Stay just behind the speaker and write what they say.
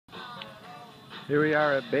Here we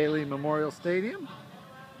are at Bailey Memorial Stadium,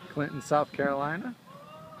 Clinton, South Carolina.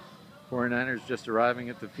 49ers just arriving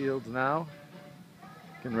at the fields now,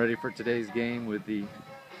 getting ready for today's game with the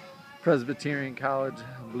Presbyterian College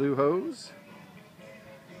Blue Hose.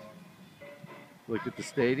 Look at the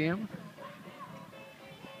stadium.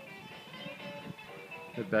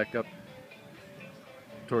 Head back up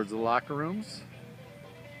towards the locker rooms.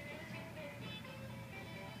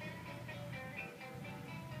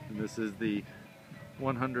 And this is the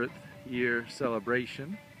 100th year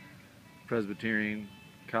celebration, Presbyterian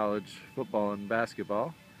College football and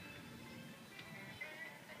basketball.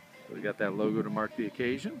 So we got that logo to mark the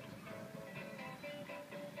occasion.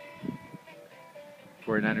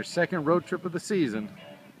 49ers' second road trip of the season,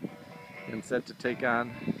 and set to take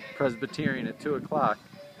on Presbyterian at 2 o'clock.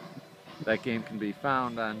 That game can be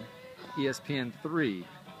found on ESPN 3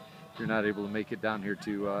 if you're not able to make it down here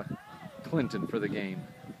to Clinton for the game.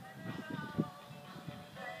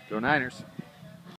 Go Niners!